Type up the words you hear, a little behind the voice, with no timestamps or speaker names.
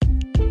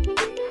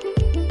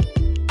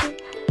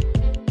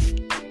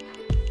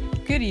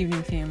Good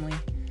evening, family.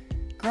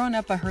 Growing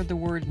up, I heard the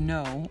word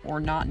no, or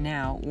not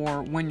now,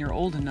 or when you're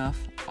old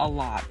enough, a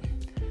lot.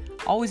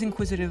 Always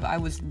inquisitive, I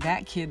was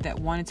that kid that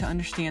wanted to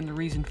understand the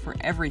reason for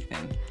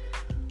everything.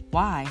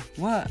 Why,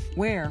 what,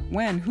 where,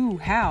 when, who,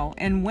 how,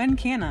 and when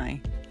can I?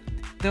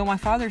 Though my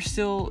father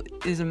still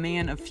is a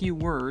man of few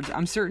words,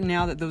 I'm certain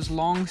now that those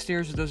long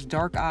stares with those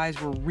dark eyes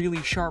were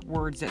really sharp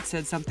words that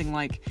said something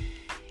like,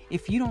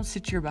 if you don't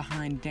sit your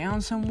behind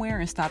down somewhere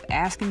and stop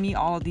asking me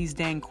all of these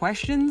dang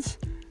questions...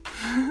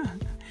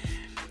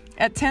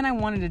 At 10, I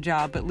wanted a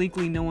job, but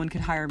legally no one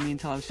could hire me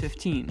until I was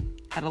 15.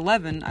 At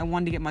 11, I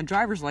wanted to get my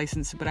driver's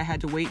license, but I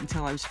had to wait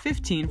until I was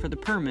 15 for the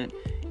permit,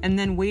 and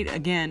then wait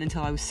again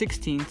until I was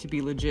 16 to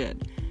be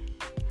legit.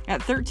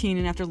 At 13,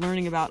 and after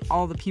learning about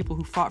all the people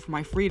who fought for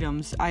my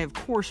freedoms, I of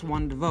course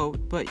wanted to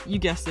vote, but you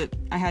guessed it,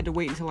 I had to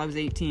wait until I was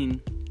 18.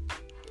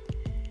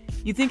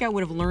 You'd think I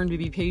would have learned to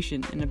be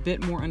patient and a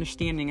bit more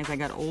understanding as I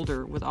got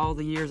older with all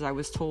the years I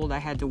was told I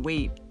had to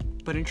wait,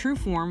 but in true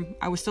form,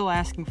 I was still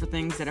asking for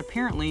things that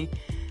apparently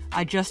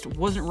I just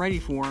wasn't ready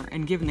for,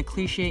 and given the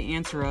cliche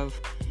answer of,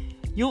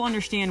 you'll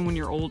understand when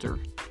you're older.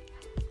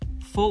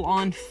 Full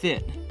on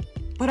fit.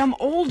 But I'm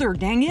older,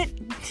 dang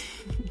it!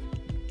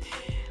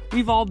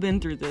 We've all been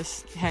through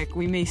this. Heck,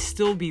 we may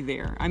still be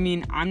there. I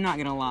mean, I'm not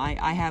gonna lie,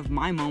 I have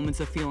my moments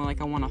of feeling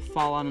like I want to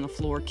fall out on the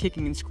floor,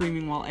 kicking and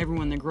screaming while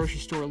everyone in the grocery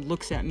store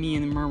looks at me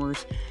and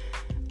murmurs,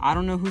 I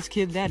don't know whose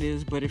kid that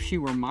is, but if she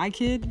were my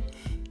kid...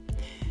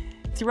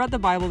 Throughout the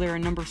Bible, there are a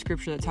number of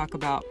scriptures that talk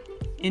about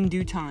in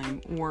due time,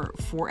 or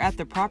for at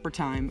the proper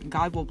time,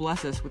 God will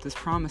bless us with his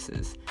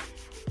promises.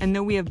 And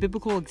though we have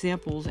biblical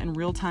examples and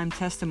real-time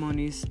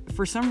testimonies,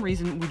 for some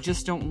reason we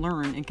just don't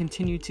learn and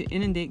continue to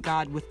inundate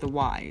God with the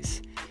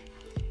whys.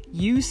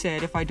 You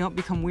said, if I don't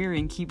become weary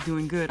and keep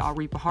doing good, I'll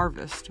reap a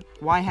harvest.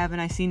 Why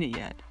haven't I seen it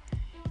yet?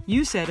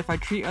 You said, if I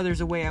treat others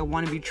the way I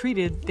want to be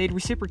treated, they'd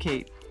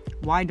reciprocate.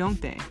 Why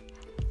don't they?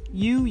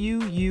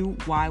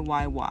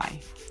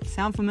 Why?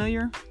 Sound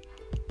familiar?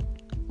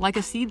 Like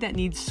a seed that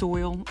needs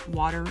soil,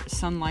 water,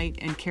 sunlight,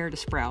 and care to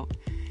sprout,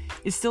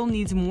 it still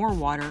needs more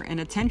water and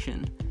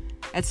attention.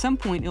 At some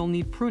point, it'll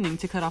need pruning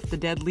to cut off the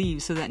dead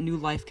leaves so that new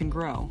life can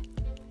grow.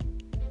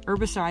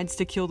 Herbicides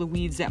to kill the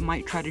weeds that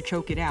might try to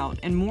choke it out,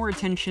 and more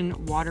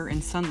attention, water,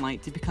 and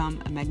sunlight to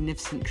become a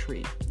magnificent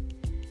tree.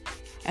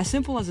 As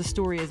simple as a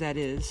story as that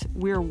is,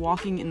 we are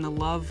walking in the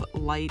love,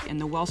 light,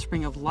 and the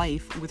wellspring of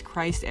life with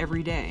Christ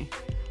every day.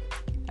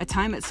 A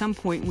time at some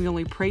point we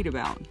only prayed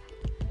about.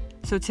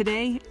 So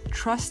today,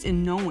 trust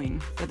in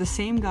knowing that the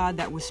same God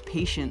that was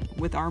patient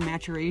with our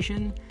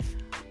maturation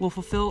will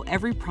fulfill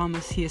every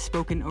promise he has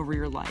spoken over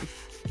your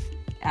life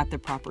at the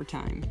proper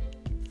time.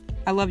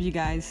 I love you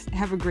guys.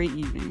 Have a great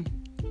evening.